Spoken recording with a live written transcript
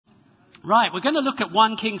Right, we're going to look at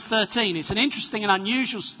 1 Kings 13. It's an interesting and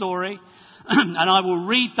unusual story, and I will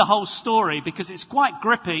read the whole story because it's quite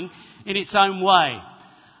gripping in its own way.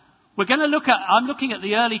 I'm looking at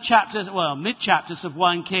the early chapters, mid-chapters of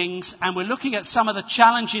 1 Kings, and we're looking at some of the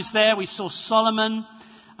challenges there. We saw Solomon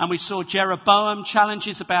and we saw Jeroboam,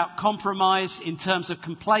 challenges about compromise in terms of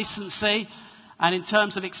complacency and in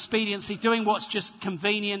terms of expediency, doing what's just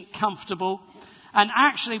convenient, comfortable. And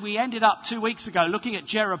actually, we ended up 2 weeks ago looking at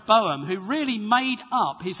Jeroboam, who really made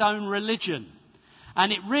up his own religion.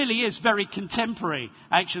 And it really is very contemporary,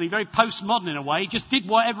 actually, very postmodern in a way. He just did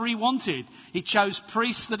whatever he wanted. He chose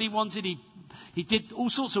priests that he wanted. He did all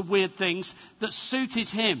sorts of weird things that suited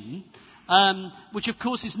him, which, of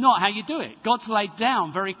course, is not how you do it. God's laid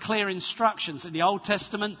down very clear instructions. In the Old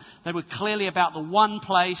Testament, they were clearly about the one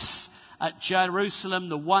place at Jerusalem,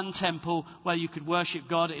 the one temple where you could worship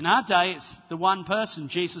God. In our day, it's the one person,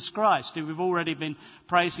 Jesus Christ, who we've already been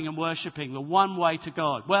praising and worshipping, the one way to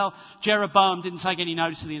God. Well, Jeroboam didn't take any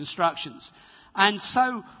notice of the instructions. And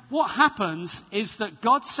so what happens is that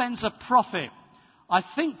God sends a prophet, I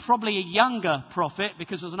think probably a younger prophet,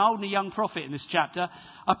 because there's an old and a young prophet in this chapter,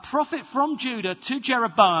 a prophet from Judah to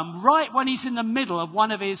Jeroboam right when he's in the middle of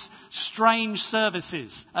one of his strange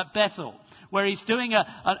services at Bethel, where he's doing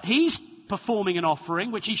he's performing an offering,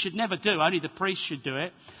 which he should never do, only the priest should do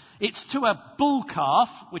it. It's to a bull calf,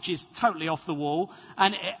 which is totally off the wall,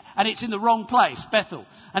 and it's in the wrong place, Bethel.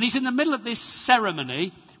 And he's in the middle of this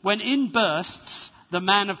ceremony when in bursts the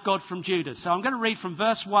man of God from Judah. So I'm going to read from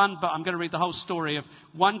verse 1, but I'm going to read the whole story of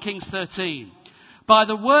 1 Kings 13. By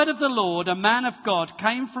the word of the Lord, a man of God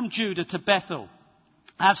came from Judah to Bethel,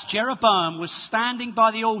 as Jeroboam was standing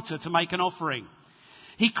by the altar to make an offering.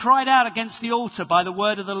 He cried out against the altar by the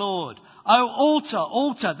word of the Lord. "O altar,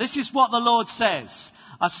 altar, this is what the Lord says.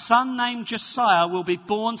 A son named Josiah will be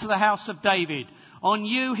born to the house of David. On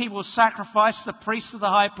you he will sacrifice the priests of the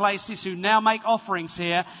high places who now make offerings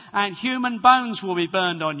here, and human bones will be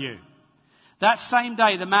burned on you." That same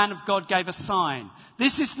day the man of God gave a sign.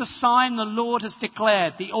 "This is the sign the Lord has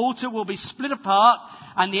declared. The altar will be split apart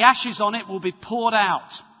and the ashes on it will be poured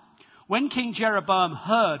out." When King Jeroboam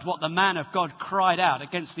heard what the man of God cried out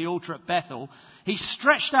against the altar at Bethel, he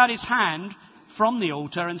stretched out his hand from the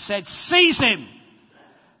altar and said, "Seize him!"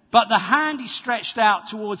 But the hand he stretched out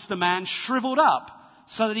towards the man shriveled up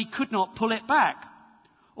so that he could not pull it back.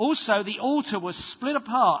 Also, the altar was split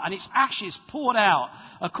apart and its ashes poured out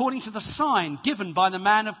according to the sign given by the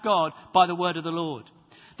man of God by the word of the Lord.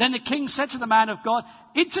 Then the king said to the man of God,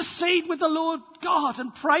 "Intercede with the Lord God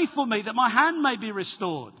and pray for me that my hand may be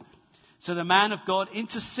restored." So the man of God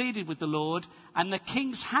interceded with the Lord, and the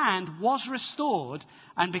king's hand was restored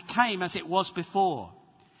and became as it was before.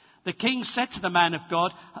 The king said to the man of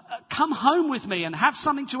God, "Come home with me and have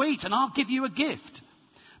something to eat, and I'll give you a gift."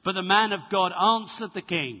 But the man of God answered the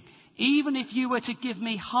king, "Even if you were to give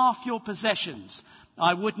me half your possessions,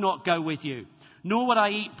 I would not go with you, nor would I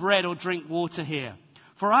eat bread or drink water here.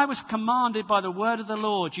 For I was commanded by the word of the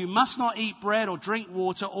Lord, you must not eat bread or drink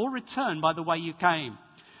water or return by the way you came."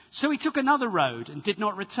 So he took another road and did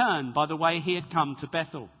not return by the way he had come to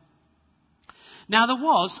Bethel. Now there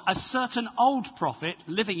was a certain old prophet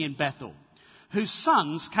living in Bethel, whose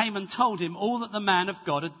sons came and told him all that the man of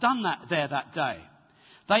God had done there that day.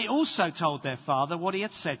 They also told their father what he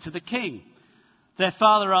had said to the king. Their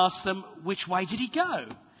father asked them, "Which way did he go?"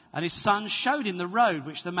 And his sons showed him the road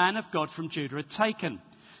which the man of God from Judah had taken.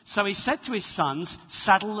 So he said to his sons,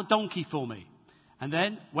 "Saddle the donkey for me." And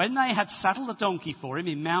then, when they had saddled the donkey for him,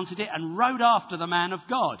 he mounted it and rode after the man of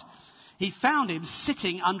God. He found him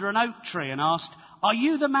sitting under an oak tree and asked, "Are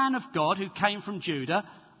you the man of God who came from Judah?"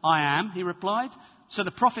 "I am," he replied. So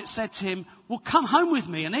the prophet said to him, "Well, come home with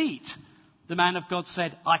me and eat." The man of God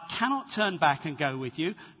said, "I cannot turn back and go with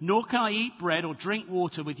you, nor can I eat bread or drink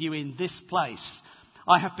water with you in this place.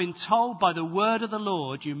 I have been told by the word of the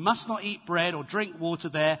Lord, you must not eat bread or drink water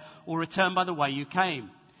there or return by the way you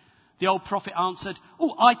came." The old prophet answered,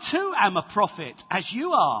 "Oh, I too am a prophet, as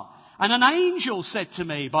you are. And an angel said to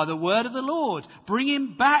me by the word of the Lord, bring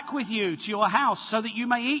him back with you to your house so that you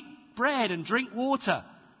may eat bread and drink water."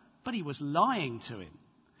 But he was lying to him.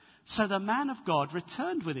 So the man of God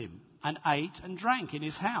returned with him and ate and drank in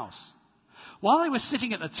his house. While they were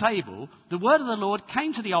sitting at the table, the word of the Lord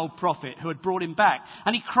came to the old prophet who had brought him back.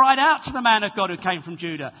 And he cried out to the man of God who came from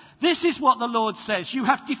Judah, "This is what the Lord says. You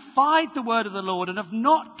have defied the word of the Lord and have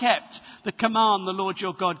not kept the command the Lord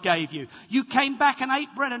your God gave you. You came back and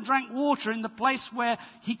ate bread and drank water in the place where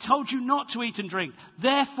he told you not to eat and drink.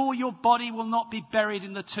 Therefore your body will not be buried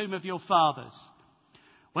in the tomb of your fathers."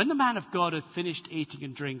 When the man of God had finished eating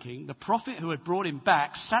and drinking, the prophet who had brought him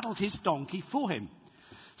back saddled his donkey for him.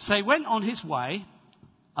 So he went on his way.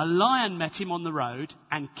 A lion met him on the road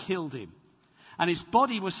and killed him. And his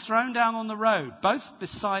body was thrown down on the road,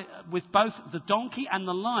 with both the donkey and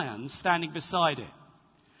the lion standing beside it.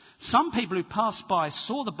 Some people who passed by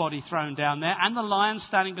saw the body thrown down there and the lion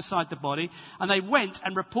standing beside the body, and they went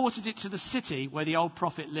and reported it to the city where the old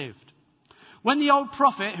prophet lived. When the old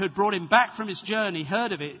prophet, who had brought him back from his journey,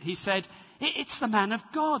 heard of it, he said, "It's the man of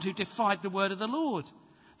God who defied the word of the Lord.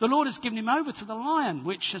 The Lord has given him over to the lion,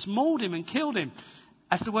 which has mauled him and killed him,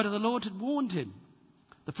 as the word of the Lord had warned him."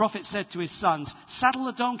 The prophet said to his sons, "Saddle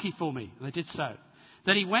the donkey for me." And they did so.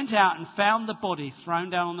 Then he went out and found the body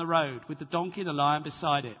thrown down on the road, with the donkey and the lion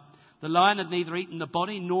beside it. The lion had neither eaten the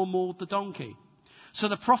body nor mauled the donkey. So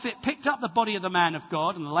the prophet picked up the body of the man of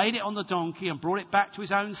God and laid it on the donkey and brought it back to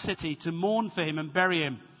his own city to mourn for him and bury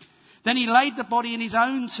him. Then he laid the body in his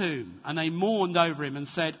own tomb, and they mourned over him and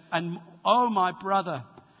said, "Oh, my brother."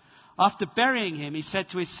 After burying him, he said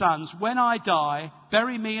to his sons, "When I die,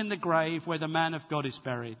 bury me in the grave where the man of God is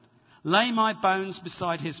buried. Lay my bones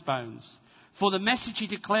beside his bones. For the message he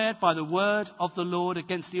declared by the word of the Lord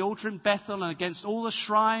against the altar in Bethel and against all the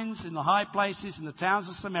shrines in the high places in the towns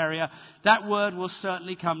of Samaria, that word will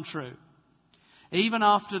certainly come true." Even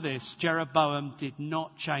after this, Jeroboam did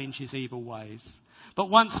not change his evil ways, but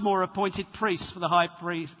once more appointed priests for the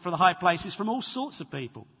high places from all sorts of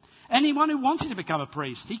people. Anyone who wanted to become a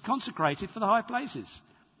priest, he consecrated for the high places.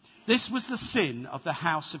 This was the sin of the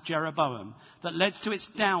house of Jeroboam that led to its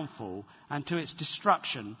downfall and to its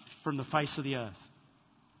destruction from the face of the earth.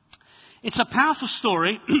 It's a powerful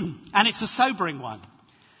story and it's a sobering one.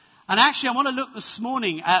 And actually I want to look this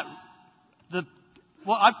morning at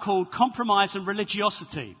what I've called compromise and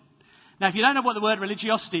religiosity. Now, if you don't know what the word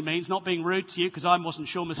religiosity means, not being rude to you, because I wasn't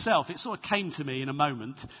sure myself, it sort of came to me in a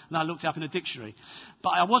moment, and I looked it up in a dictionary. But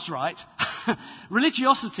I was right.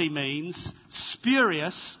 Religiosity means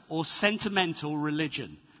spurious or sentimental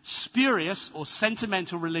religion. Spurious or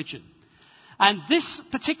sentimental religion. And this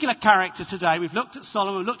particular character today, we've looked at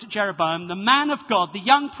Solomon, we've looked at Jeroboam, the man of God, the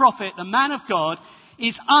young prophet, the man of God,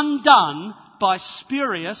 is undone by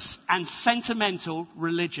spurious and sentimental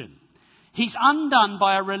religion. He's undone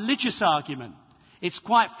by a religious argument. It's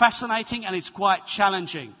quite fascinating and it's quite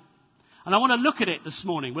challenging. And I want to look at it this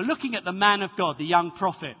morning. We're looking at the man of God, the young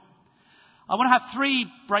prophet. I want to have 3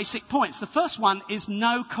 basic points. The first one is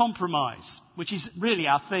no compromise, which is really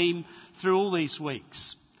our theme through all these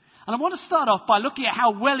weeks. And I want to start off by looking at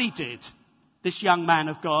how well he did, this young man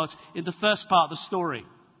of God, in the first part of the story.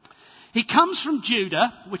 He comes from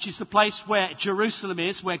Judah, which is the place where Jerusalem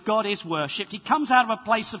is, where God is worshipped. He comes out of a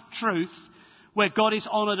place of truth, where God is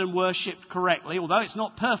honoured and worshipped correctly, although it's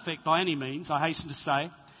not perfect by any means, I hasten to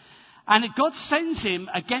say. And God sends him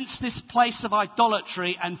against this place of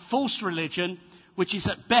idolatry and false religion, which is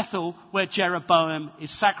at Bethel, where Jeroboam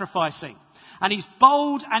is sacrificing. And he's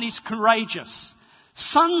bold and he's courageous.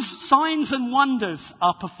 Signs and wonders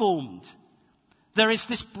are performed. There is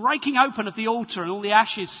this breaking open of the altar and all the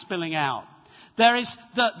ashes spilling out. There is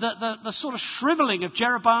the sort of shrivelling of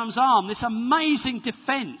Jeroboam's arm, this amazing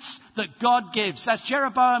defence that God gives. As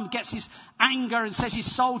Jeroboam gets his anger and says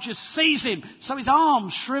his soldiers seize him, so his arm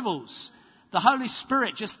shrivels. The Holy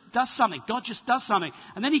Spirit just does something. God just does something.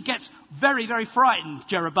 And then he gets very, very frightened,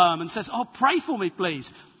 Jeroboam, and says, "Oh, pray for me,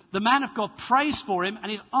 please." The man of God prays for him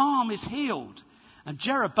and his arm is healed. And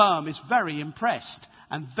Jeroboam is very impressed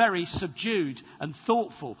and very subdued and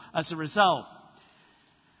thoughtful as a result.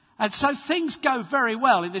 And so things go very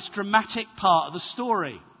well in this dramatic part of the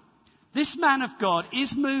story. This man of God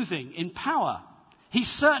is moving in power. He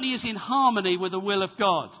certainly is in harmony with the will of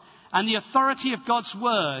God. And the authority of God's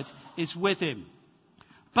word is with him.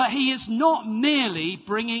 But he is not merely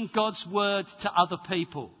bringing God's word to other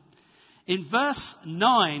people. In verse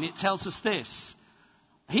 9 it tells us this.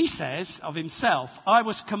 He says of himself, "I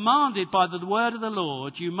was commanded by the word of the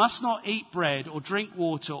Lord, you must not eat bread or drink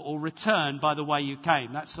water or return by the way you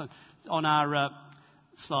came." That's on our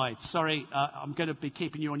slide. Sorry, I'm going to be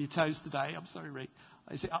keeping you on your toes today. I'm sorry, Rick.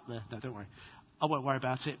 Is it up there? No, don't worry. I won't worry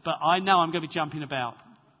about it. But I know I'm going to be jumping about.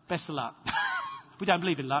 Best of luck. We don't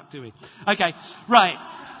believe in luck, do we? Okay, right.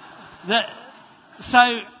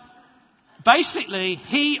 So basically,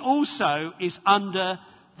 he also is under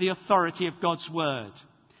the authority of God's word.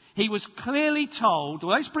 He was clearly told,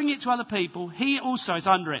 although he's bringing it to other people, he also is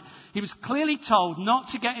under it. He was clearly told not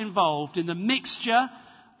to get involved in the mixture,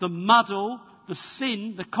 the muddle, the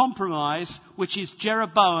sin, the compromise, which is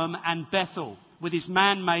Jeroboam and Bethel, with his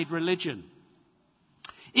man-made religion.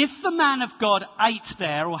 If the man of God ate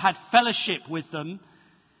there or had fellowship with them,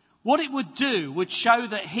 what it would do would show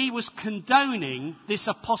that he was condoning this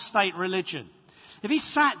apostate religion. If he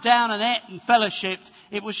sat down and ate and fellowshipped,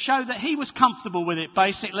 it would show that he was comfortable with it,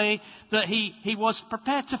 basically, that he was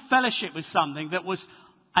prepared to fellowship with something that was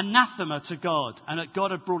anathema to God and that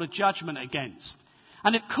God had brought a judgment against.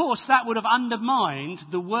 And of course, that would have undermined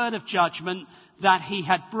the word of judgment that he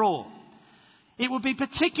had brought. It would be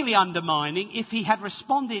particularly undermining if he had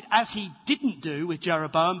responded as he didn't do with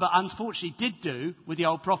Jeroboam, but unfortunately did do with the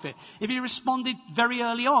old prophet. If he responded very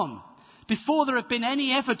early on, before there had been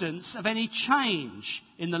any evidence of any change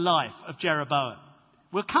in the life of Jeroboam.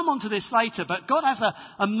 We'll come on to this later, but God has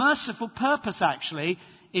a merciful purpose, actually,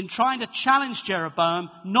 in trying to challenge Jeroboam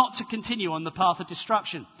not to continue on the path of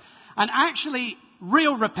destruction. And actually,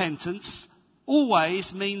 real repentance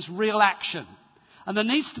always means real action. And there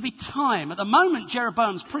needs to be time. At the moment,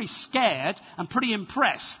 Jeroboam's pretty scared and pretty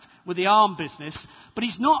impressed with the arm business, but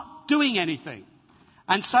he's not doing anything.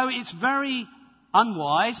 And so it's very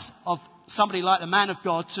unwise of somebody like the man of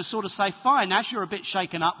God to sort of say, fine, as you're a bit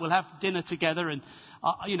shaken up, we'll have dinner together and,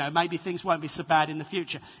 maybe things won't be so bad in the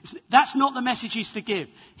future. That's not the message he's to give.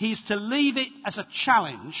 He's to leave it as a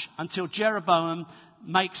challenge until Jeroboam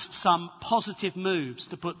makes some positive moves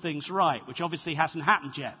to put things right, which obviously hasn't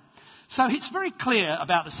happened yet. So it's very clear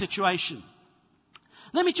about the situation.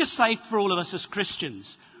 Let me just say for all of us as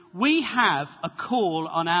Christians, we have a call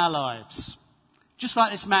on our lives, just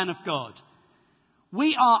like this man of God.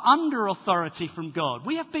 We are under authority from God.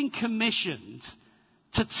 We have been commissioned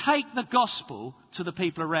to take the gospel to the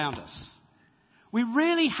people around us. We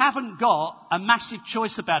really haven't got a massive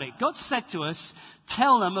choice about it. God said to us,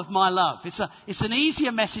 tell them of my love. It's an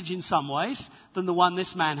easier message in some ways than the one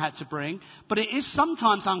this man had to bring, but it is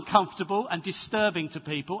sometimes uncomfortable and disturbing to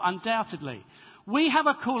people, undoubtedly. We have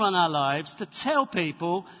a call on our lives to tell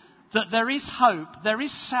people that there is hope, there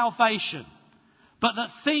is salvation, but that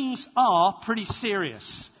things are pretty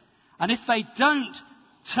serious. And if they don't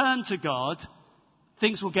turn to God,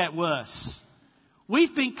 things will get worse.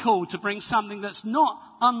 We've been called to bring something that's not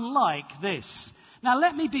unlike this. Now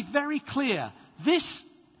let me be very clear. This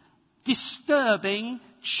disturbing,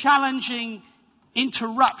 challenging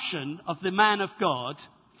interruption of the man of God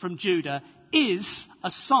from Judah is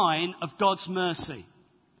a sign of God's mercy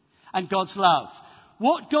and God's love.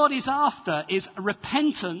 What God is after is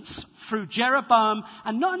repentance through Jeroboam,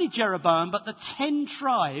 and not only Jeroboam, but the 10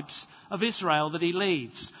 tribes of Israel that he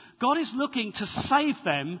leads. God is looking to save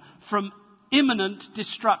them from imminent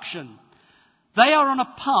destruction. They are on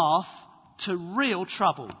a path to real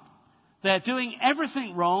trouble. They're doing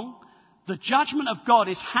everything wrong. The judgment of God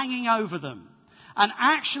is hanging over them. And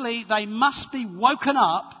actually, they must be woken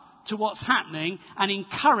up to what's happening and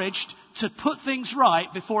encouraged to put things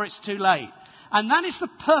right before it's too late. And that is the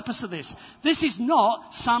purpose of this. This is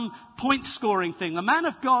not some point-scoring thing. The man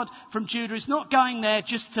of God from Judah is not going there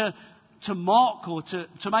just to mock or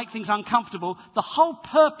to make things uncomfortable. The whole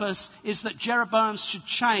purpose is that Jeroboam should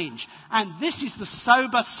change. And this is the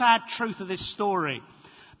sober, sad truth of this story.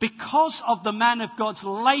 Because of the man of God's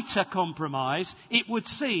later compromise, it would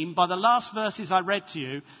seem, by the last verses I read to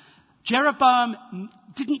you, Jeroboam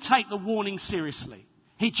didn't take the warning seriously.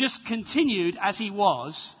 He just continued as he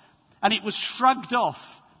was, and it was shrugged off.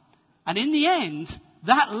 And in the end,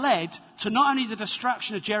 that led to not only the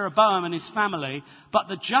destruction of Jeroboam and his family, but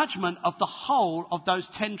the judgment of the whole of those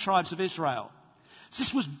 10 tribes of Israel. So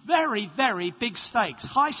this was very, very big stakes,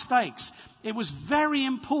 high stakes. It was very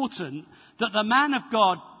important that the man of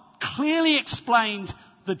God clearly explained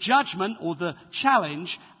the judgment or the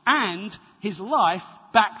challenge, and his life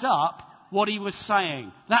backed up what he was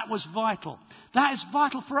saying. That was vital. That is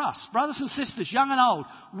vital for us. Brothers and sisters, young and old,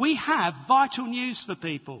 we have vital news for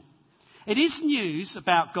people. It is news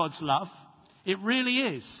about God's love. It really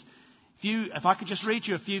is. If I could just read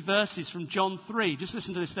you a few verses from John 3. Just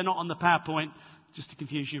listen to this. They're not on the PowerPoint, just to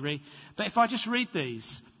confuse you, Ree. But if I just read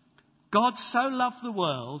these. God so loved the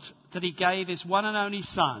world that he gave his one and only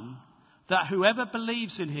Son, that whoever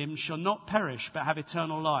believes in him shall not perish but have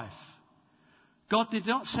eternal life. God did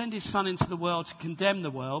not send his Son into the world to condemn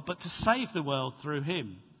the world, but to save the world through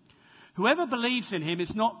him. Whoever believes in him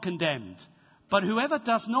is not condemned, but whoever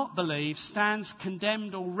does not believe stands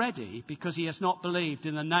condemned already because he has not believed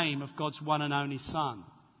in the name of God's one and only Son.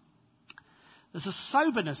 There's a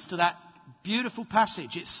soberness to that beautiful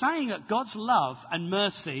passage. It's saying that God's love and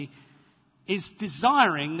mercy is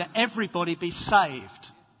desiring that everybody be saved.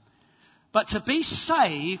 But to be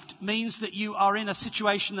saved means that you are in a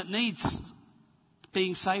situation that needs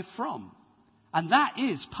being saved from. And that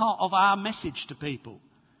is part of our message to people.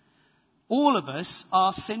 All of us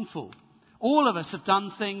are sinful. All of us have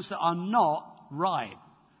done things that are not right.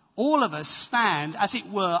 All of us stand, as it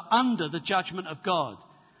were, under the judgment of God.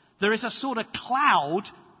 There is a sort of cloud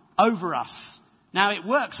over us Now, it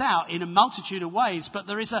works out in a multitude of ways, but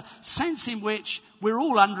there is a sense in which we're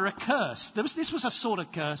all under a curse. This was a sort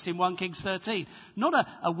of curse in 1 Kings 13. Not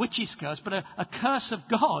a witch's curse, but a curse of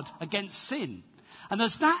God against sin. And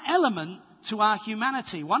there's that element to our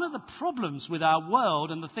humanity. One of the problems with our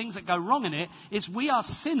world and the things that go wrong in it is we are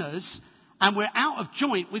sinners and we're out of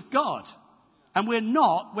joint with God. And we're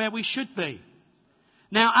not where we should be.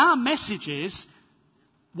 Now, our message is,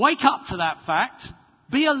 wake up to that fact,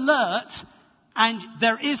 be alert, and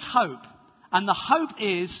there is hope. And the hope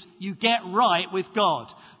is you get right with God.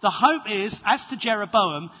 The hope is, as to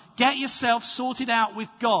Jeroboam, get yourself sorted out with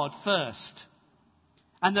God first.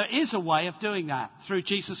 And there is a way of doing that through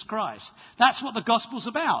Jesus Christ. That's what the gospel's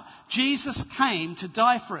about. Jesus came to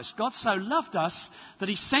die for us. God so loved us that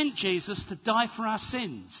he sent Jesus to die for our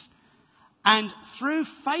sins. And through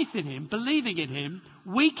faith in him, believing in him,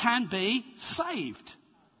 we can be saved.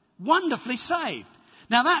 Wonderfully saved.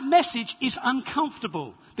 Now that message is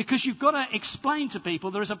uncomfortable because you've got to explain to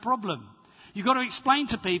people there is a problem. You've got to explain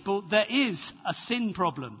to people there is a sin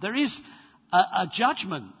problem. There is a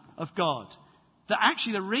judgment of God. That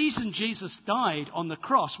actually the reason Jesus died on the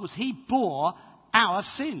cross was he bore our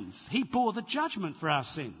sins. He bore the judgment for our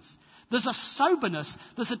sins. There's a soberness,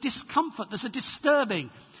 there's a discomfort, there's a disturbing.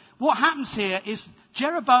 What happens here is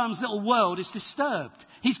Jeroboam's little world is disturbed.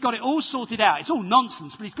 He's got it all sorted out. It's all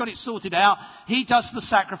nonsense, but he's got it sorted out. He does the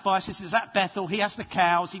sacrifices. It's at Bethel. He has the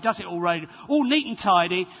cows. He does it all right, all neat and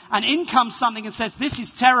tidy. And in comes something and says, this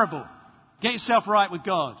is terrible. Get yourself right with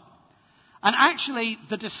God. And actually,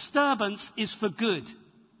 the disturbance is for good.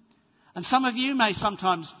 And some of you may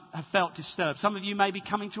sometimes have felt disturbed. Some of you may be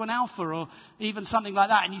coming to an alpha or even something like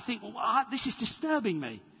that. And you think, well, this is disturbing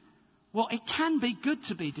me. Well, it can be good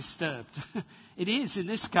to be disturbed. It is in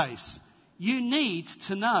this case. You need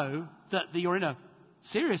to know that you're in a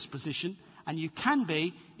serious position and you can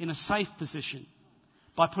be in a safe position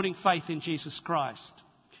by putting faith in Jesus Christ.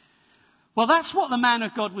 Well, that's what the man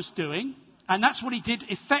of God was doing, and that's what he did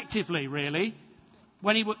effectively, really,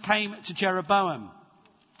 when he came to Jeroboam.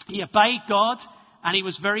 He obeyed God and he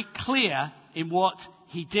was very clear in what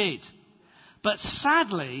he did. But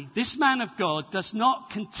sadly, this man of God does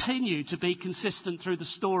not continue to be consistent through the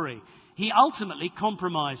story. He ultimately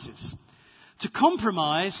compromises. To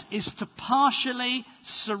compromise is to partially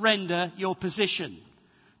surrender your position.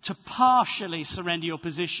 To partially surrender your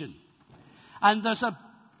position. And there's a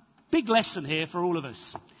big lesson here for all of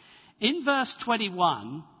us. In verse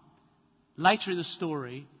 21, later in the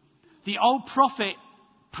story, the old prophet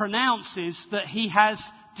pronounces that he has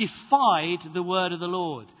defied the word of the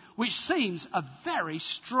Lord, which seems a very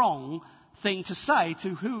strong thing to say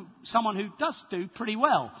to someone who does do pretty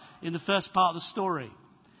well in the first part of the story.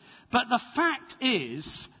 But the fact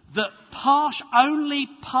is that only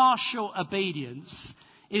partial obedience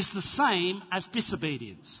is the same as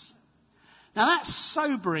disobedience. Now that's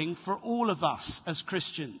sobering for all of us as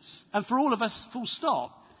Christians, and for all of us full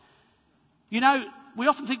stop. You know, we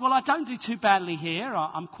often think, well, I don't do too badly here,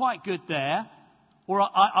 I'm quite good there, or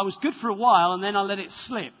I was good for a while and then I let it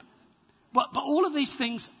slip. But all of these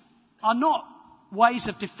things are not ways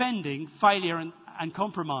of defending failure and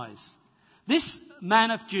compromise. This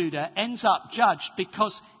man of Judah ends up judged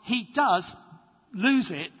because he does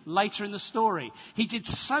lose it later in the story. He did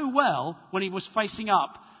so well when he was facing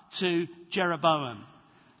up to Jeroboam.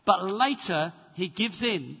 But later he gives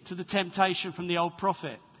in to the temptation from the old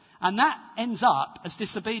prophet. And that ends up as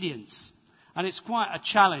disobedience. And it's quite a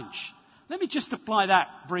challenge. Let me just apply that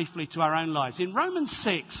briefly to our own lives. In Romans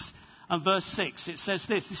 6 and verse 6 it says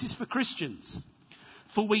this is for Christians.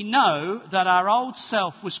 For we know that our old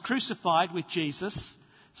self was crucified with Jesus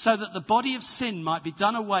so that the body of sin might be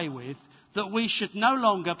done away with, that we should no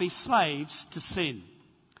longer be slaves to sin.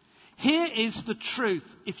 Here is the truth.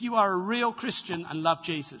 If you are a real Christian and love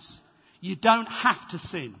Jesus, you don't have to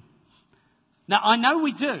sin. Now, I know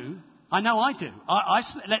we do. I know I do. I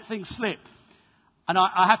let things slip. And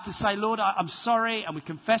I have to say, Lord, I'm sorry, and we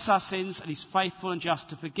confess our sins, and he's faithful and just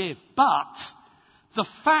to forgive. But the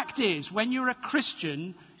fact is, when you're a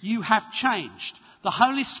Christian, you have changed. The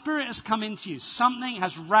Holy Spirit has come into you. Something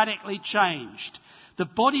has radically changed. The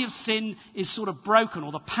body of sin is sort of broken,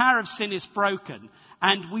 or the power of sin is broken.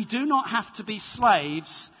 And we do not have to be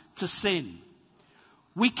slaves to sin.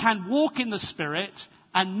 We can walk in the Spirit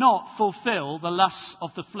and not fulfill the lusts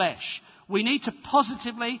of the flesh. We need to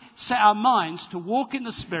positively set our minds to walk in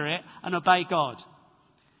the Spirit and obey God.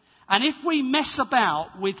 And if we mess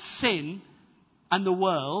about with sin and the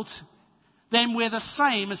world, then we're the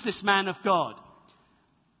same as this man of God.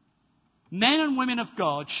 Men and women of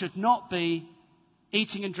God should not be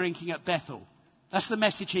eating and drinking at Bethel. That's the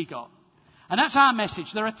message he got. And that's our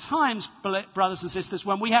message. There are times, brothers and sisters,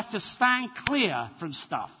 when we have to stand clear from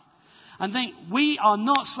stuff and think we are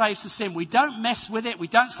not slaves to sin. We don't mess with it. We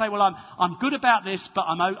don't say, well, I'm good about this, but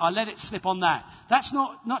I let it slip on that. That's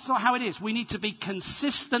not how it is. We need to be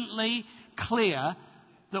consistently clear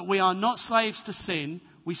that we are not slaves to sin.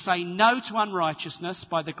 We say no to unrighteousness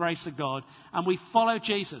by the grace of God, and we follow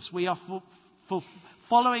Jesus. We are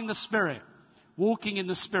following the Spirit, walking in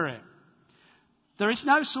the Spirit. There is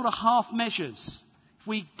no sort of half measures. If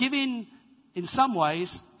we give in some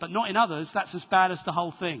ways, but not in others, that's as bad as the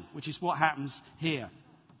whole thing, which is what happens here.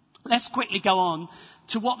 Let's quickly go on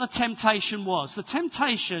to what the temptation was. The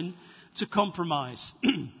temptation to compromise.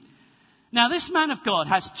 Now, this man of God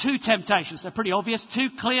has two temptations. They're pretty obvious. Two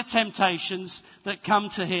clear temptations that come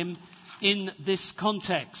to him in this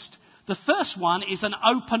context. The first one is an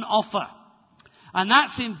open offer. And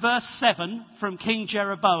that's in verse 7 from King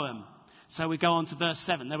Jeroboam. So we go on to verse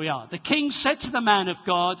 7. There we are. The king said to the man of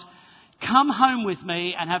God, "Come home with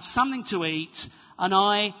me and have something to eat, and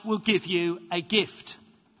I will give you a gift."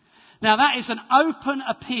 Now, that is an open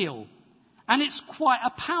appeal. And it's quite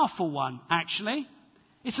a powerful one, actually.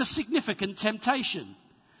 It's a significant temptation.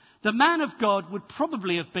 The man of God would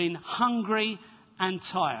probably have been hungry and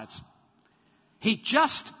tired. He'd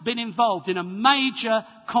just been involved in a major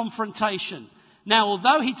confrontation. Now,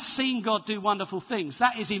 although he'd seen God do wonderful things,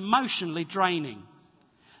 that is emotionally draining.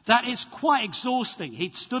 That is quite exhausting.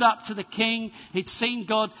 He'd stood up to the king. He'd seen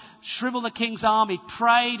God shrivel the king's arm. He'd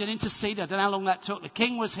prayed and interceded. I don't know how long that took. The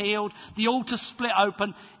king was healed. The altar split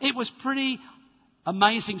open. It was pretty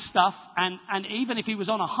amazing stuff. And even if he was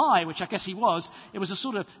on a high, which I guess he was, it was a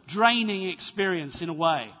sort of draining experience in a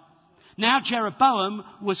way. Now Jeroboam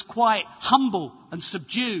was quite humble and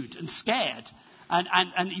subdued and scared.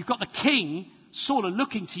 And you've got the king sort of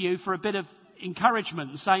looking to you for a bit of encouragement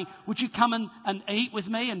and saying, would you come and eat with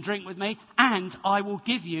me and drink with me, and I will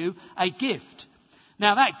give you a gift.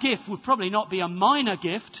 Now that gift would probably not be a minor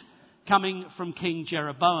gift coming from King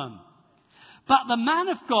Jeroboam. But the man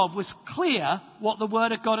of God was clear what the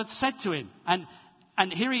word of God had said to him.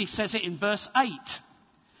 And here he says it in verse 8.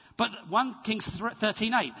 But 1 Kings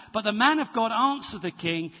 13:8. But the man of God answered the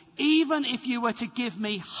king, "Even if you were to give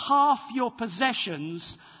me half your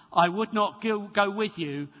possessions, I would not go with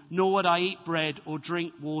you, nor would I eat bread or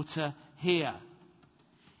drink water here."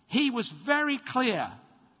 He was very clear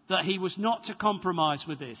that he was not to compromise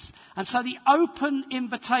with this. And so the open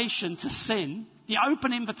invitation to sin, the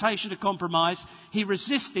open invitation to compromise, he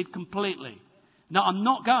resisted completely. No, I'm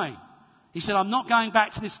not going. He said, I'm not going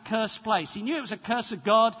back to this cursed place. He knew it was a curse of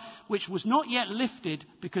God which was not yet lifted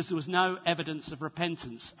because there was no evidence of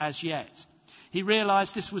repentance as yet. He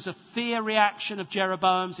realised this was a fear reaction of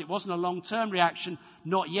Jeroboam's. It wasn't a long-term reaction,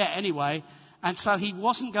 not yet anyway. And so he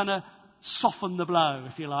wasn't going to soften the blow,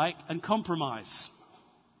 if you like, and compromise.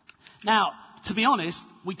 Now, to be honest,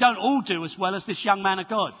 we don't all do as well as this young man of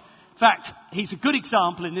God. In fact, he's a good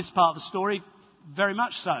example in this part of the story, very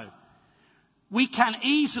much so. We can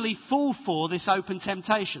easily fall for this open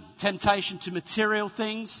temptation. Temptation to material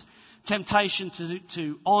things, temptation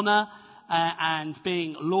to honour and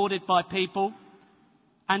being lauded by people,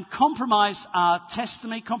 and compromise our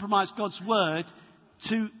testimony, compromise God's word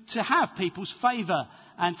to have people's favour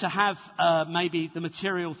and to have maybe the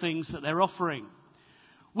material things that they're offering.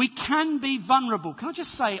 We can be vulnerable. Can I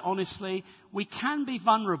just say honestly, we can be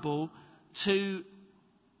vulnerable to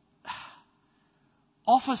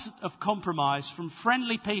offers of compromise from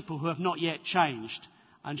friendly people who have not yet changed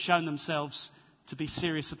and shown themselves to be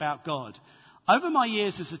serious about God. Over my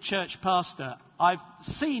years as a church pastor, I've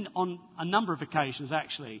seen on a number of occasions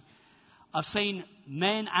actually, I've seen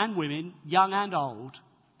men and women, young and old,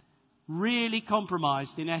 really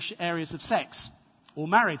compromised in areas of sex or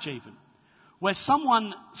marriage even, where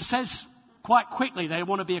someone says quite quickly they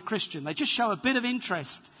want to be a Christian. They just show a bit of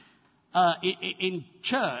interest in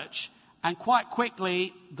church, and quite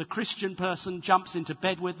quickly, the Christian person jumps into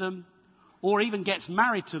bed with them or even gets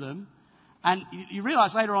married to them. And you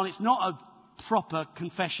realise later on it's not a proper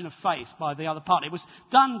confession of faith by the other party. It was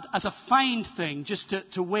done as a feigned thing just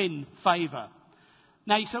to win favour.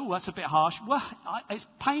 Now you say, oh, that's a bit harsh. Well, it's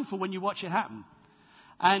painful when you watch it happen.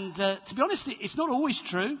 And to be honest, it's not always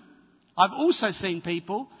true. I've also seen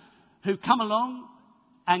people who come along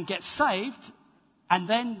and get saved and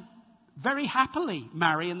then very happily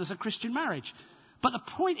marry, and there's a Christian marriage. But the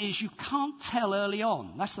point is, you can't tell early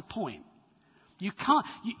on. That's the point. You can't,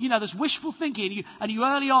 there's wishful thinking, and you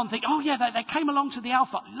early on think, oh yeah, they came along to the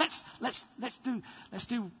alpha. Let's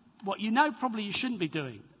do what probably you shouldn't be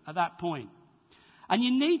doing at that point. And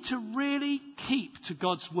you need to really keep to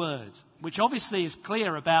God's word, which obviously is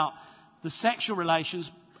clear about the sexual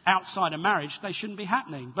relations outside of marriage, they shouldn't be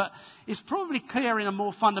happening. But it's probably clear in a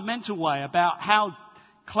more fundamental way about how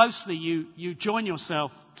closely you join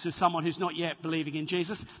yourself to someone who's not yet believing in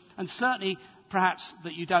Jesus, and certainly perhaps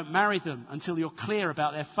that you don't marry them until you're clear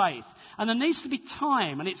about their faith. And there needs to be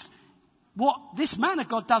time, and it's what this man of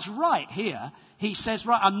God does right here. He says,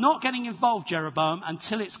 right, I'm not getting involved, Jeroboam,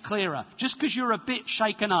 until it's clearer. Just because you're a bit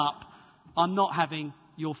shaken up, I'm not having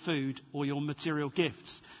your food or your material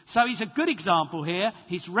gifts. So he's a good example here.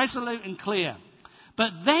 He's resolute and clear.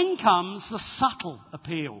 But then comes the subtle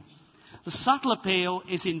appeal. The subtle appeal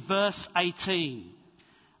is in verse 18.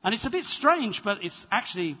 And it's a bit strange, but it's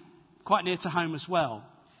actually quite near to home as well,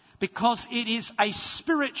 because it is a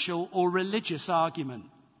spiritual or religious argument.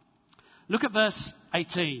 Look at verse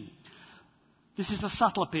 18. This is the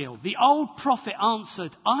subtle appeal. The old prophet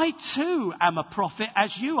answered, I too am a prophet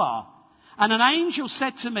as you are. And an angel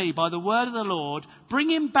said to me by the word of the Lord, bring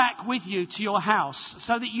him back with you to your house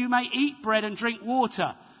so that you may eat bread and drink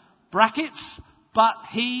water. Brackets, but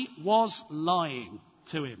he was lying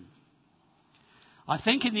to him. I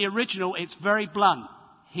think in the original it's very blunt.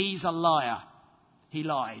 He's a liar. He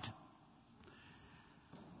lied.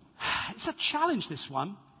 It's a challenge, this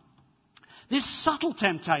one. This subtle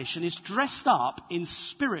temptation is dressed up in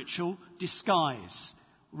spiritual disguise,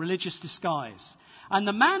 religious disguise. And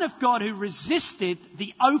the man of God who resisted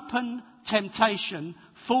the open temptation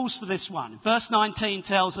falls for this one. Verse 19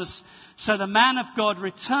 tells us, so the man of God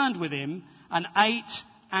returned with him and ate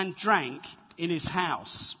and drank in his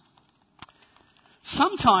house.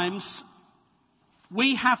 Sometimes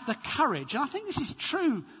we have the courage, and I think this is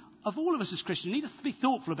true of all of us as Christians. You need to be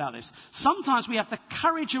thoughtful about this. Sometimes we have the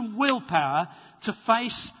courage and willpower to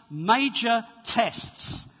face major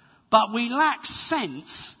tests, but we lack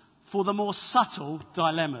sense for the more subtle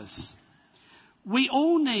dilemmas. We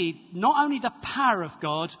all need not only the power of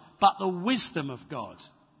God, but the wisdom of God.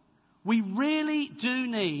 We really do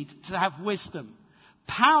need to have wisdom.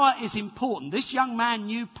 Power is important. This young man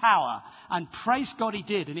knew power, and praise God he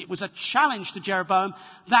did. And it was a challenge to Jeroboam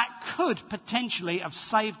that could potentially have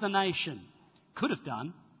saved the nation. Could have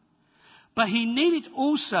done. But he needed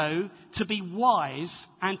also to be wise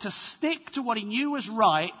and to stick to what he knew was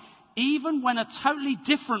right, even when a totally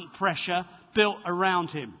different pressure built around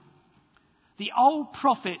him. The old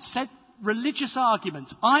prophet said religious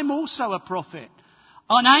arguments. I'm also a prophet.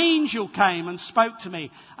 An angel came and spoke to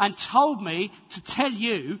me and told me to tell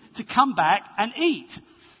you to come back and eat.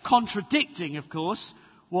 Contradicting, of course,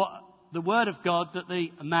 what the word of God that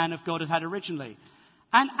the man of God had originally.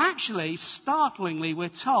 And actually, startlingly, we're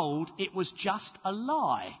told it was just a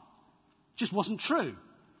lie. Just wasn't true.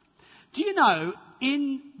 Do you know,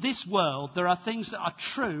 in this world, there are things that are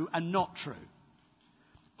true and not true.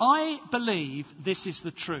 I believe this is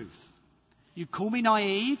the truth. You call me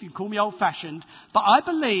naive, you call me old-fashioned, but I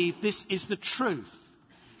believe this is the truth.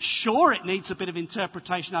 Sure, it needs a bit of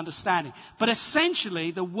interpretation and understanding, but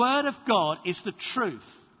essentially the Word of God is the truth.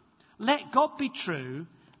 Let God be true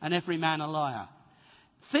and every man a liar.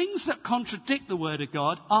 Things that contradict the Word of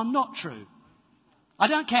God are not true. I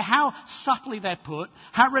don't care how subtly they're put,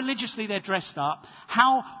 how religiously they're dressed up,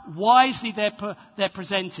 how wisely they're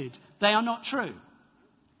presented. They are not true.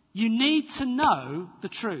 You need to know the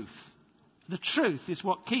truth. The truth is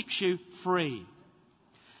what keeps you free.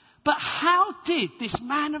 But how did this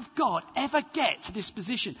man of God ever get to this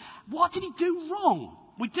position? What did he do wrong?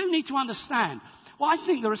 We do need to understand. Well, I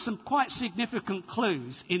think there are some quite significant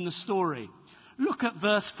clues in the story. Look at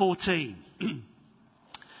verse 14.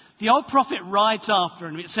 The old prophet rides after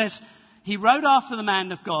him. It says, he rode after the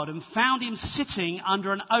man of God and found him sitting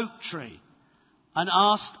under an oak tree and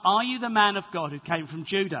asked, are you the man of God who came from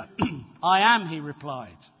Judah? I am, he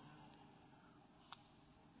replied.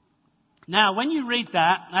 Now, when you read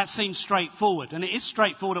that, that seems straightforward, and it is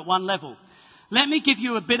straightforward at one level. Let me give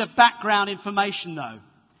you a bit of background information, though.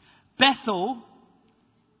 Bethel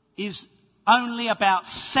is only about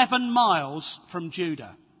 7 miles from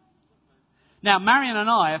Judah. Now, Marion and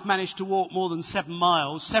I have managed to walk more than 7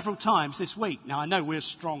 miles several times this week. Now, I know we're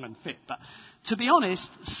strong and fit, but to be honest,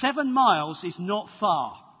 7 miles is not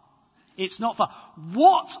far. It's not far.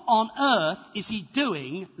 What on earth is he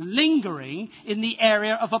doing lingering in the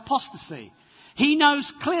area of apostasy? He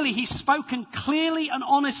knows clearly, he's spoken clearly and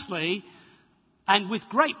honestly and with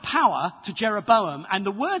great power to Jeroboam, and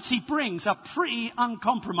the words he brings are pretty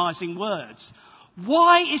uncompromising words.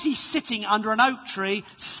 Why is he sitting under an oak tree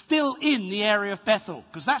still in the area of Bethel?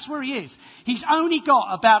 Because that's where he is. He's only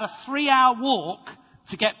got about a 3-hour walk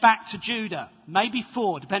to get back to Judah. Maybe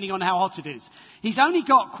 4, depending on how hot it is. He's only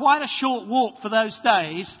got quite a short walk for those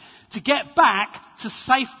days to get back to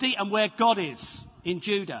safety and where God is in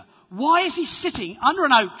Judah. Why is he sitting under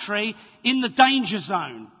an oak tree in the danger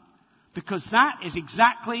zone? Because that is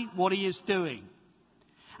exactly what he is doing.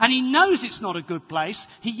 And he knows it's not a good place.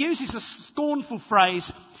 He uses a scornful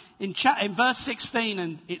phrase in verse 16,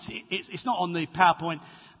 and it's not on the PowerPoint,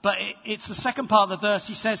 but it's the second part of the verse.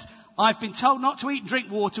 He says, I've been told not to eat and drink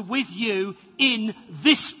water with you in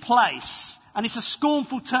this place. And it's a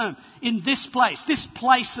scornful term. In this place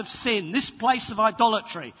of sin, this place of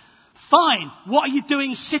idolatry. Fine, what are you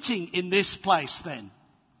doing sitting in this place then?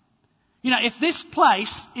 You know, if this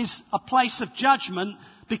place is a place of judgment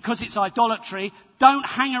because it's idolatry, don't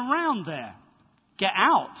hang around there. Get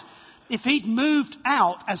out. If he'd moved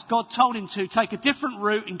out, as God told him to, take a different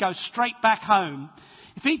route and go straight back home,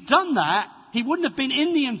 if he'd done that, he wouldn't have been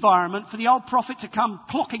in the environment for the old prophet to come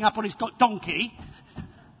clocking up on his donkey.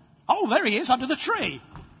 Oh, there he is under the tree.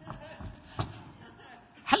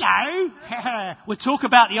 Hello. We'll talk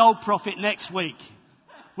about the old prophet next week.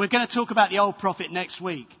 We're going to talk about the old prophet next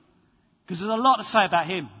week. Because there's a lot to say about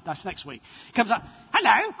him. That's next week. He comes up,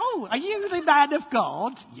 hello, oh, are you the man of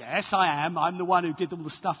God? Yes, I am. I'm the one who did all the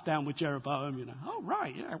stuff down with Jeroboam, you know. Oh,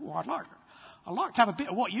 right, yeah, well, I'd like to have a bit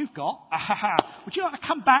of what you've got. Would you like to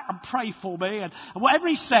come back and pray for me? And whatever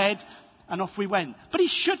he said, and off we went. But he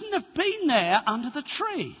shouldn't have been there under the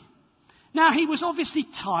tree. Now, he was obviously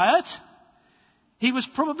tired. He was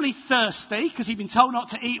probably thirsty because he'd been told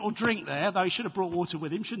not to eat or drink there, though he should have brought water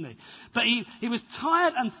with him, shouldn't he? But he was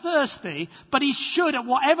tired and thirsty, but he should, at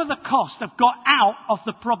whatever the cost, have got out of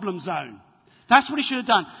the problem zone. That's what he should have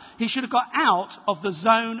done. He should have got out of the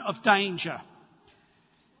zone of danger.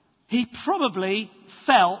 He probably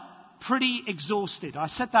felt pretty exhausted. I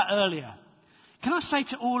said that earlier. Can I say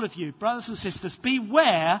to all of you, brothers and sisters,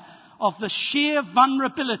 beware of the sheer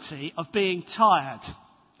vulnerability of being tired.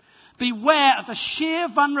 Beware of the sheer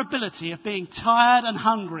vulnerability of being tired and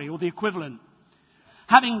hungry, or the equivalent.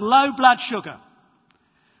 Having low blood sugar.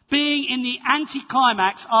 Being in the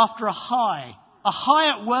anticlimax after a high. A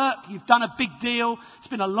high at work, you've done a big deal, it's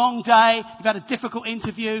been a long day, you've had a difficult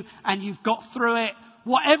interview, and you've got through it.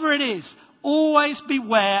 Whatever it is, always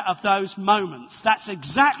beware of those moments. That's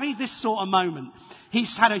exactly this sort of moment.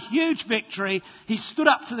 He's had a huge victory. He's stood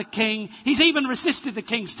up to the king. He's even resisted the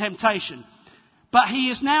king's temptation. But he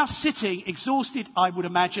is now sitting, exhausted, I would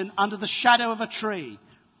imagine, under the shadow of a tree.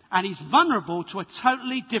 And he's vulnerable to a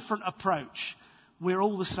totally different approach. We're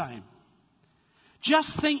all the same.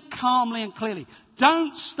 Just think calmly and clearly.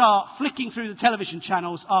 Don't start flicking through the television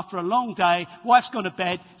channels after a long day. Wife's gone to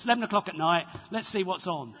bed. It's 11 o'clock at night. Let's see what's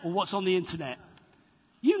on, or what's on the internet.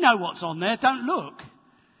 You know what's on there. Don't look.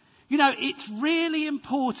 You know, it's really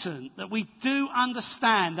important that we do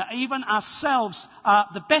understand that even ourselves,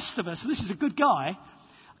 the best of us, and this is a good guy,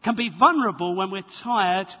 can be vulnerable when we're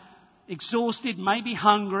tired, exhausted, maybe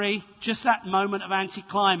hungry, just that moment of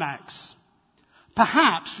anticlimax.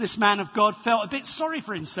 Perhaps this man of God felt a bit sorry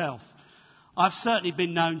for himself. I've certainly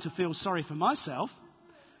been known to feel sorry for myself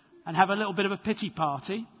and have a little bit of a pity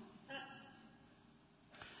party.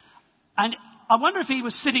 And I wonder if he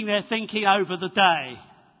was sitting there thinking over the day,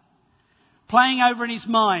 playing over in his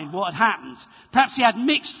mind what had happened. Perhaps he had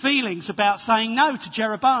mixed feelings about saying no to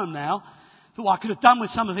Jeroboam now, but what I could have done with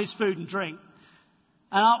some of his food and drink.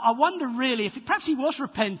 And I wonder really if perhaps he was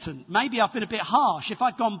repentant. Maybe I've been a bit harsh. If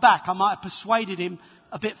I'd gone back, I might have persuaded him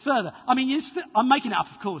a bit further. I mean, I'm making it up,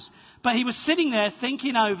 of course. But he was sitting there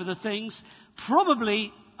thinking over the things,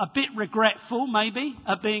 probably a bit regretful, maybe,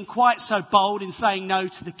 at being quite so bold in saying no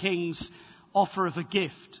to the king's offer of a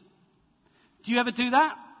gift. Do you ever do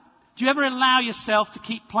that? Do you ever allow yourself to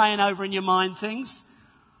keep playing over in your mind things?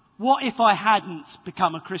 What if I hadn't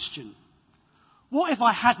become a Christian? What if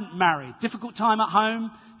I hadn't married? Difficult time at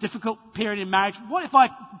home, difficult period in marriage. What if I'd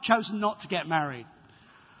chosen not to get married?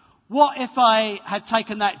 What if I had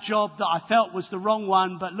taken that job that I felt was the wrong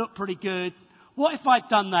one but looked pretty good? What if I'd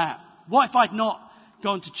done that? What if I'd not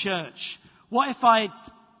gone to church? What if I'd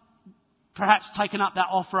perhaps taken up that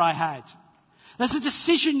offer I had? There's a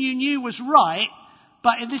decision you knew was right,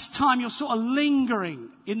 but in this time you're sort of lingering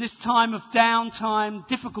in this time of downtime,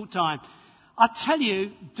 difficult time. I tell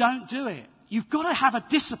you, don't do it. You've got to have a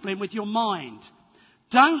discipline with your mind.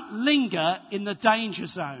 Don't linger in the danger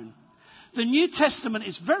zone. The New Testament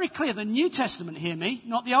is very clear. The New Testament, hear me,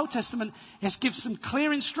 not the Old Testament, gives some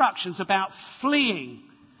clear instructions about fleeing.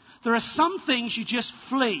 There are some things you just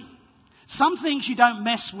flee. Some things you don't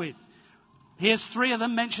mess with. Here's 3 of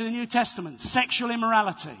them mentioned in the New Testament. Sexual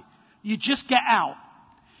immorality. You just get out.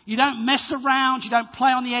 You don't mess around. You don't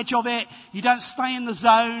play on the edge of it. You don't stay in the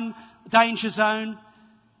zone, danger zone.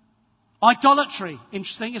 Idolatry,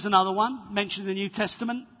 interesting, is another one mentioned in the New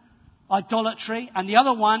Testament. Idolatry. And the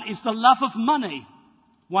other one is the love of money.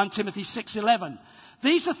 1 Timothy 6:11.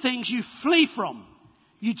 These are things you flee from.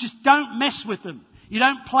 You just don't mess with them. You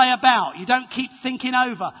don't play about. You don't keep thinking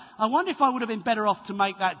over. I wonder if I would have been better off to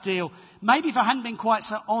make that deal. Maybe if I hadn't been quite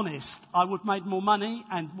so honest, I would have made more money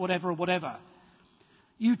and whatever.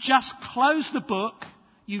 You just close the book.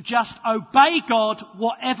 You just obey God,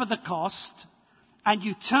 whatever the cost, and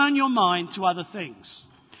you turn your mind to other things.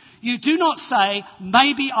 You do not say,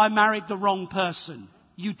 maybe I married the wrong person.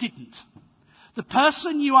 You didn't. The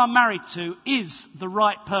person you are married to is the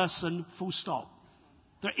right person, full stop.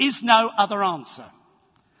 There is no other answer.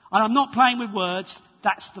 And I'm not playing with words,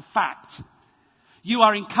 that's the fact. You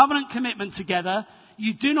are in covenant commitment together.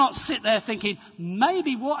 You do not sit there thinking,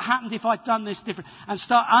 maybe what happened if I'd done this different, and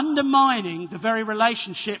start undermining the very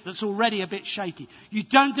relationship that's already a bit shaky. You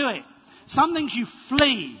don't do it. Some things you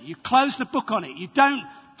flee. You close the book on it. You don't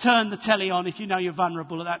turn the telly on if you know you're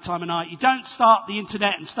vulnerable at that time of night. You don't start the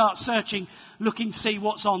internet and start searching, looking to see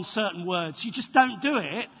what's on certain words. You just don't do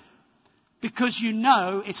it because you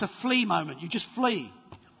know it's a flee moment. You just flee.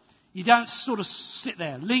 You don't sort of sit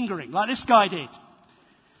there lingering like this guy did.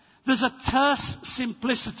 There's a terse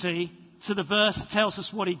simplicity to the verse that tells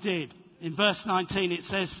us what he did. In verse 19 it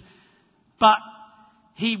says, but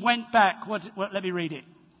he went back. Let me read it.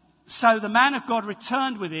 So the man of God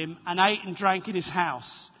returned with him and ate and drank in his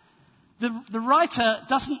house. The writer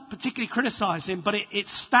doesn't particularly criticize him, but it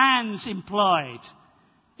stands implied.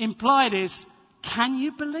 Implied is, can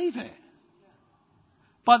you believe it?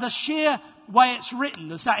 By the sheer way it's written,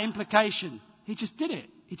 there's that implication. He just did it.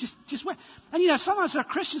 He just went. And sometimes there are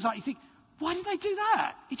Christians like you think, why did they do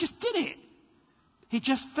that? He just did it. He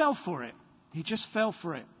just fell for it. He just fell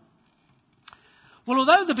for it. Well,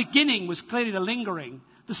 although the beginning was clearly the lingering,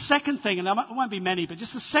 the second thing, and there won't be many, but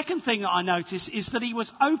just the second thing that I notice is that he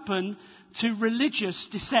was open to religious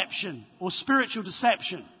deception or spiritual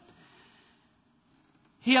deception.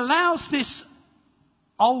 He allows this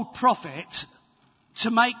old prophet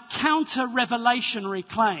to make counter-revelationary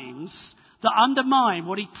claims that undermine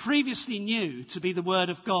what he previously knew to be the Word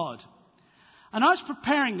of God. And I was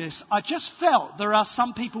preparing this, I just felt there are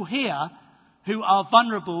some people here who are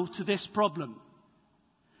vulnerable to this problem.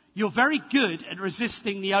 You're very good at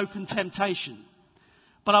resisting the open temptation.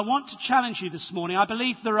 But I want to challenge you this morning. I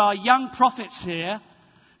believe there are young prophets here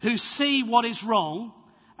who see what is wrong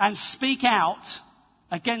and speak out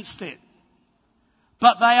against it.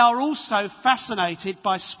 But they are also fascinated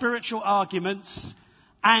by spiritual arguments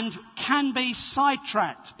and can be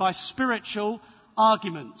sidetracked by spiritual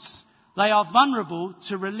arguments. They are vulnerable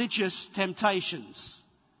to religious temptations.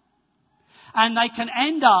 And they can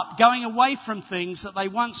end up going away from things that they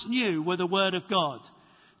once knew were the Word of God,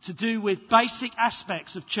 to do with basic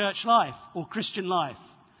aspects of church life or Christian life.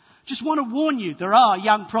 Just want to warn you, there are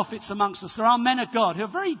young prophets amongst us. There are men of God who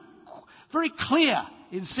are very, very clear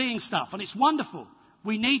in seeing stuff, and it's wonderful.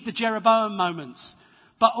 We need the Jeroboam moments.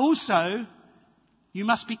 But also, you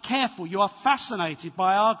must be careful. You are fascinated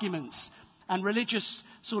by arguments and religious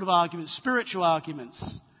sort of arguments, spiritual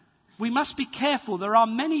arguments. We must be careful. There are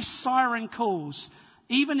many siren calls,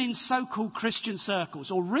 even in so-called Christian circles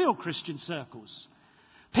or real Christian circles.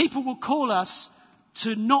 People will call us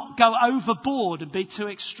to not go overboard and be too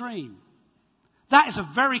extreme. That is a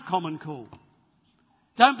very common call.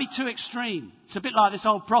 Don't be too extreme. It's a bit like this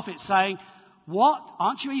old prophet saying, what?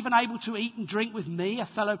 Aren't you even able to eat and drink with me, a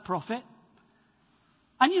fellow prophet?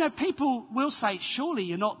 And people will say, surely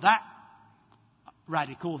you're not that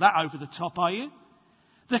radical, that over the top, are you?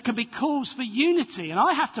 There can be calls for unity, and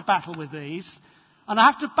I have to battle with these. And I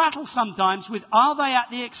have to battle sometimes with, are they at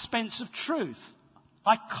the expense of truth?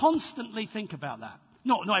 I constantly think about that.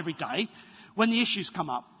 Not every day. When the issues come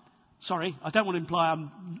up. Sorry, I don't want to imply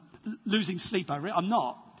I'm losing sleep over it. I'm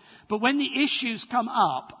not. But when the issues come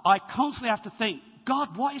up, I constantly have to think,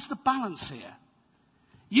 God, what is the balance here?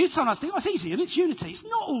 You sometimes think, it's easy, and it's unity. It's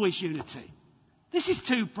not always unity. This is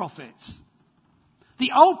two prophets.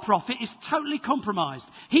 The old prophet is totally compromised.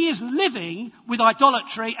 He is living with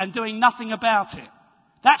idolatry and doing nothing about it.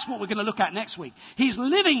 That's what we're going to look at next week. He's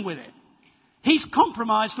living with it. He's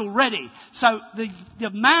compromised already. So the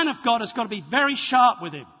man of God has got to be very sharp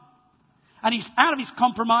with him. And he's out of his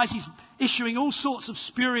compromise. He's issuing all sorts of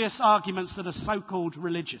spurious arguments that are so-called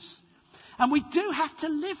religious. And we do have to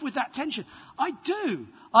live with that tension. I do.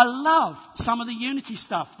 I love some of the unity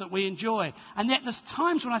stuff that we enjoy. And yet there's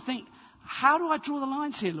times when I think, how do I draw the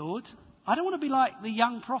lines here, Lord? I don't want to be like the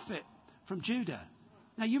young prophet from Judah.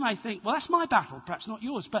 Now, you may think, well, that's my battle, perhaps not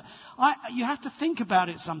yours. But you have to think about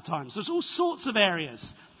it sometimes. There's all sorts of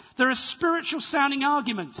areas. There are spiritual sounding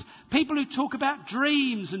arguments. People who talk about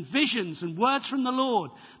dreams and visions and words from the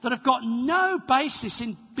Lord that have got no basis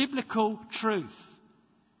in biblical truth.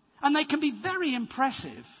 And they can be very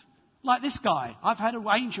impressive. Like this guy. I've had an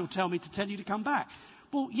angel tell me to tell you to come back.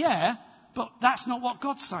 Well, yeah, but that's not what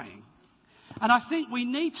God's saying. And I think we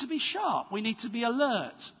need to be sharp. We need to be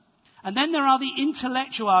alert. And then there are the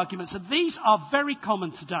intellectual arguments. And these are very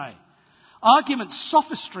common today. Arguments,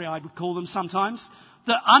 sophistry I would call them sometimes,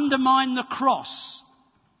 that undermine the cross.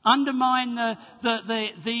 Undermine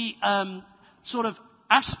the sort of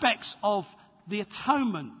aspects of the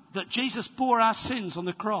atonement that Jesus bore our sins on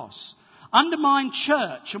the cross. Undermine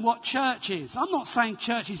church and what church is. I'm not saying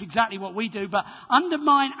church is exactly what we do, but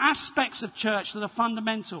undermine aspects of church that are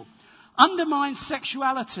fundamental. Undermine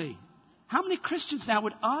sexuality. How many Christians now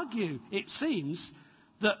would argue, it seems,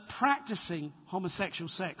 that practicing homosexual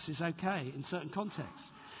sex is okay in certain contexts?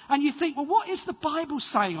 And you think, well, what is the Bible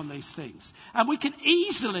saying on these things? And we can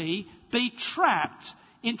easily be trapped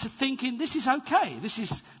into thinking this is okay. This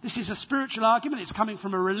is a spiritual argument. It's coming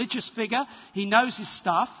from a religious figure. He knows his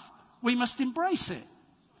stuff. We must embrace it.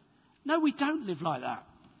 No, we don't live like that.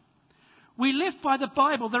 We live by the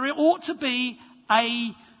Bible. There ought to be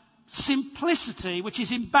a simplicity which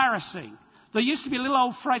is embarrassing. There used to be a little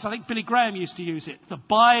old phrase, I think Billy Graham used to use it, the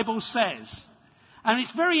Bible says. And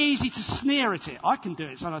it's very easy to sneer at it. I can do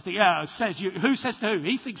it. So I think, yeah, it says you. Who says to who?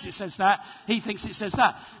 He thinks it says that. He thinks it says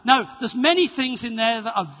that. No, there's many things in there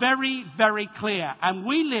that are very, very clear. And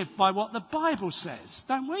we live by what the Bible says,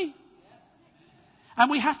 don't we? And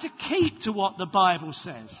we have to keep to what the Bible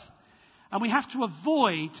says. And we have to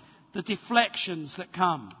avoid the deflections that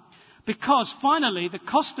come. Because finally, the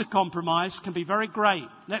cost of compromise can be very great.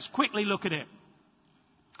 Let's quickly look at it.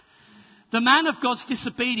 The man of God's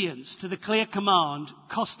disobedience to the clear command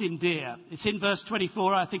cost him dear. It's in verse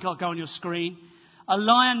 24. I think I'll go on your screen. A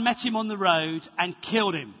lion met him on the road and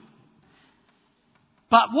killed him.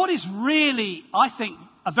 But what is really, I think,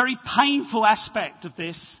 a very painful aspect of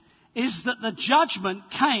this is that the judgment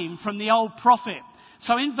came from the old prophet.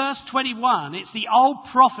 So in verse 21, it's the old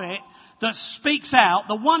prophet that speaks out,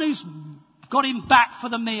 the one who's got him back for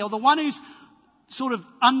the meal, the one who's sort of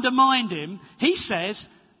undermined him. He says,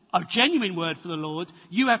 a genuine word for the Lord,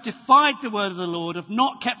 you have defied the word of the Lord, have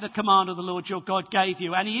not kept the command of the Lord your God gave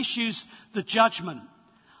you. And he issues the judgment.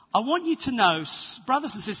 I want you to know,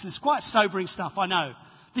 brothers and sisters, quite sobering stuff, I know.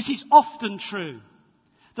 This is often true,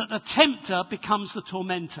 that the tempter becomes the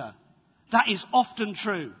tormentor. That is often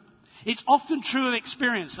true. It's often true of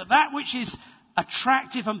experience that which is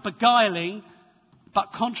attractive and beguiling,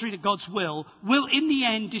 but contrary to God's will in the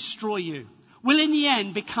end destroy you, will in the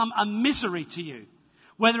end become a misery to you.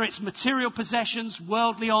 Whether it's material possessions,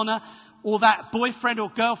 worldly honour, or that boyfriend or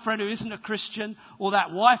girlfriend who isn't a Christian, or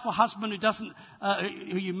that wife or husband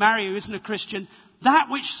who you marry who isn't a Christian, that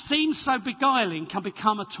which seems so beguiling can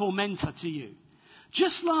become a tormentor to you.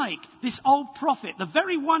 Just like this old prophet, the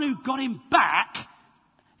very one who got him back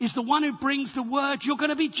is the one who brings the word, you're going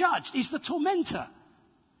to be judged. He's the tormentor.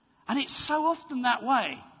 And it's so often that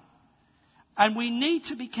way. And we need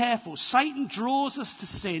to be careful. Satan draws us to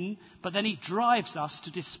sin, but then he drives us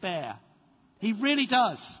to despair. He really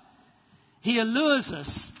does. He allures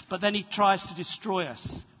us, but then he tries to destroy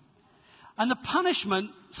us. And the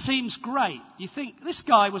punishment seems great. You think, this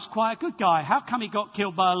guy was quite a good guy. How come he got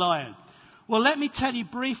killed by a lion? Well, let me tell you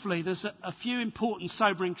briefly, there's a few important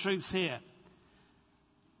sobering truths here.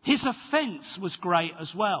 His offence was great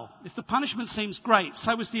as well. If the punishment seems great,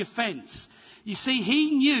 so was the offence. You see, he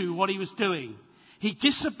knew what he was doing. He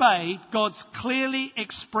disobeyed God's clearly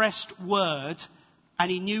expressed word, and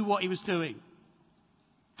he knew what he was doing.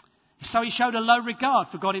 So he showed a low regard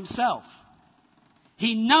for God himself.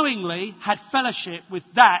 He knowingly had fellowship with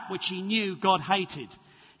that which he knew God hated.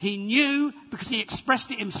 He knew, because he expressed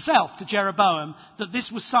it himself to Jeroboam, that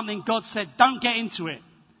this was something God said, don't get into it.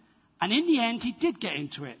 And in the end, he did get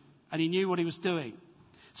into it, and he knew what he was doing.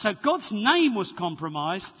 So God's name was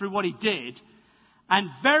compromised through what he did, and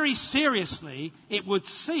very seriously, it would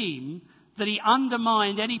seem that he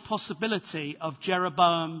undermined any possibility of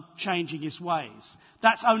Jeroboam changing his ways.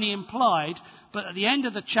 That's only implied, but at the end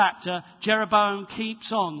of the chapter, Jeroboam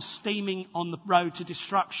keeps on steaming on the road to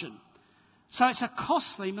destruction. So it's a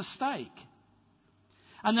costly mistake.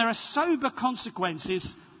 And there are sober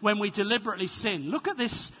consequences when we deliberately sin. Look at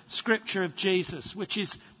this scripture of Jesus, which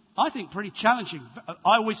is, I think, pretty challenging.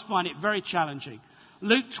 I always find it very challenging.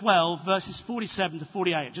 Luke 12, verses 47 to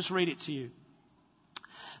 48. Just read it to you.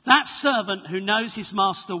 That servant who knows his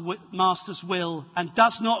master's will and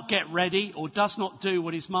does not get ready or does not do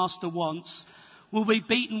what his master wants will be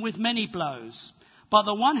beaten with many blows. But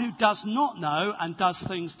the one who does not know and does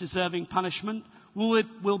things deserving punishment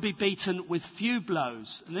will be beaten with few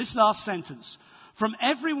blows. And this last sentence. From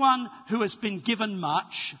everyone who has been given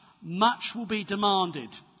much, much will be demanded.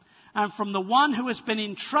 And from the one who has been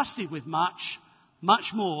entrusted with much,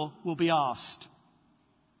 much more will be asked.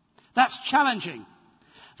 That's challenging.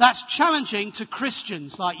 That's challenging to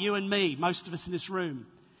Christians like you and me, most of us in this room.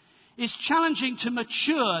 It's challenging to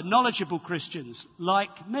mature, knowledgeable Christians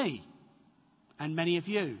like me and many of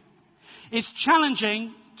you. It's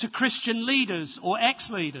challenging to Christian leaders or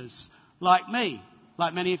ex-leaders like me,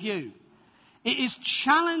 like many of you. It is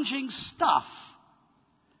challenging stuff.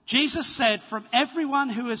 Jesus said, from everyone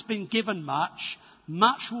who has been given much,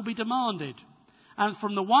 much will be demanded. And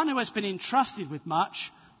from the one who has been entrusted with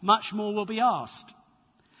much, much more will be asked.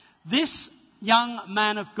 This young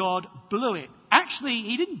man of God blew it. Actually,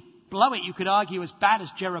 he didn't blow it, you could argue, as bad as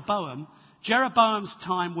Jeroboam. Jeroboam's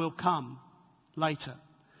time will come later.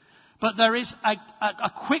 But there is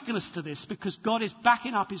a quickness to this because God is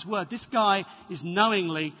backing up his word. This guy is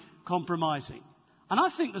knowingly compromising. And I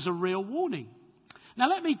think there's a real warning. Now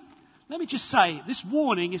let me just say, this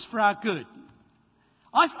warning is for our good.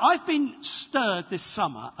 I've been stirred this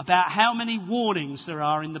summer about how many warnings there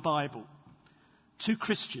are in the Bible to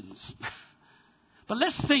Christians. But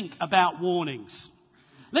let's think about warnings.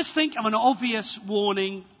 Let's think of an obvious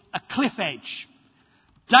warning, a cliff edge.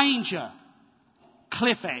 Danger,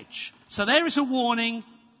 cliff edge. So there is a warning,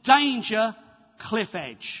 danger, cliff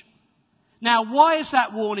edge. Now, why is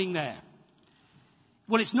that warning there?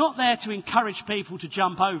 Well, it's not there to encourage people to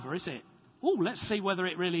jump over, is it? Oh, let's see whether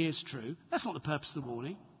it really is true. That's not the purpose of the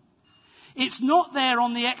warning. It's not there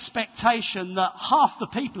on the expectation that half the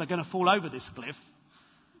people are going to fall over this cliff.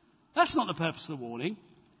 That's not the purpose of the warning.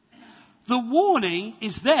 The warning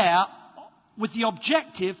is there with the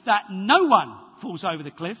objective that no one falls over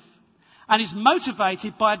the cliff and is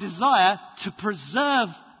motivated by a desire to preserve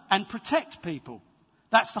and protect people.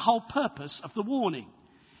 That's the whole purpose of the warning.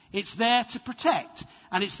 It's there to protect,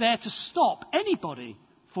 and it's there to stop anybody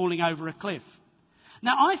falling over a cliff.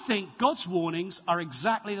 Now, I think God's warnings are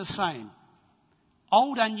exactly the same.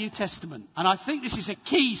 Old and New Testament. And I think this is a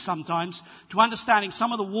key sometimes to understanding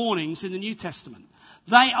some of the warnings in the New Testament.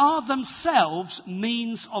 They are themselves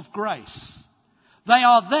means of grace. They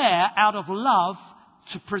are there out of love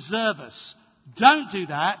to preserve us. Don't do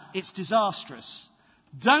that, it's disastrous.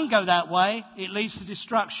 Don't go that way, it leads to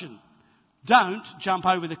destruction. Don't jump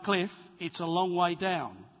over the cliff, it's a long way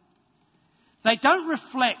down. They don't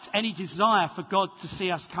reflect any desire for God to see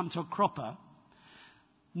us come to a cropper,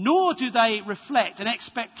 nor do they reflect an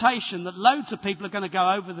expectation that loads of people are going to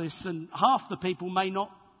go over this and half the people may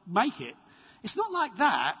not make it. It's not like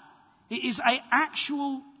that. It is an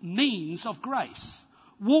actual means of grace.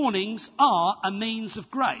 Warnings are a means of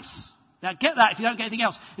grace. Now get that if you don't get anything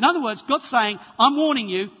else. In other words, God's saying, I'm warning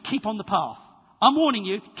you, keep on the path. I'm warning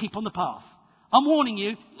you, keep on the path. I'm warning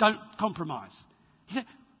you, don't compromise. He said,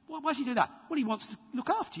 why does he do that? Well, he wants to look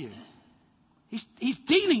after you. He's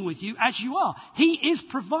dealing with you as you are. He is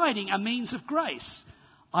providing a means of grace.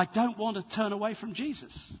 I don't want to turn away from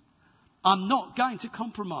Jesus. I'm not going to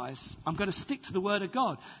compromise. I'm going to stick to the Word of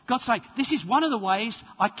God. God's saying, this is one of the ways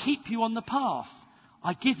I keep you on the path.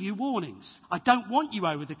 I give you warnings. I don't want you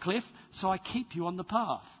over the cliff, so I keep you on the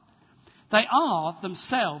path. They are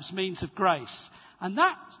themselves means of grace. And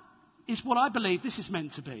that is what I believe this is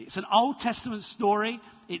meant to be. It's an Old Testament story.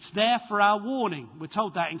 It's there for our warning. We're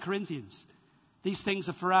told that in Corinthians. These things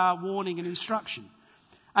are for our warning and instruction.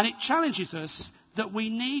 And it challenges us that we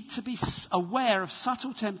need to be aware of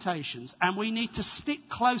subtle temptations and we need to stick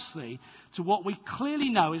closely to what we clearly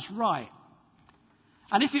know is right.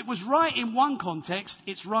 And if it was right in one context,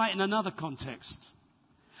 it's right in another context.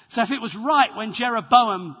 So if it was right when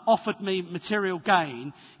Jeroboam offered me material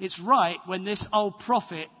gain, it's right when this old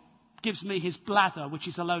prophet gives me his blather, which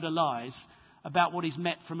is a load of lies, about what he's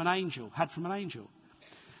had from an angel.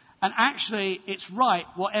 And actually, it's right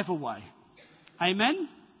whatever way. Amen?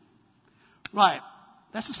 Right.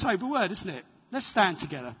 That's a sober word, isn't it? Let's stand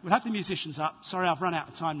together. We'll have the musicians up. Sorry, I've run out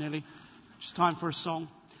of time nearly. It's time for a song.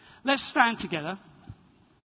 Let's stand together.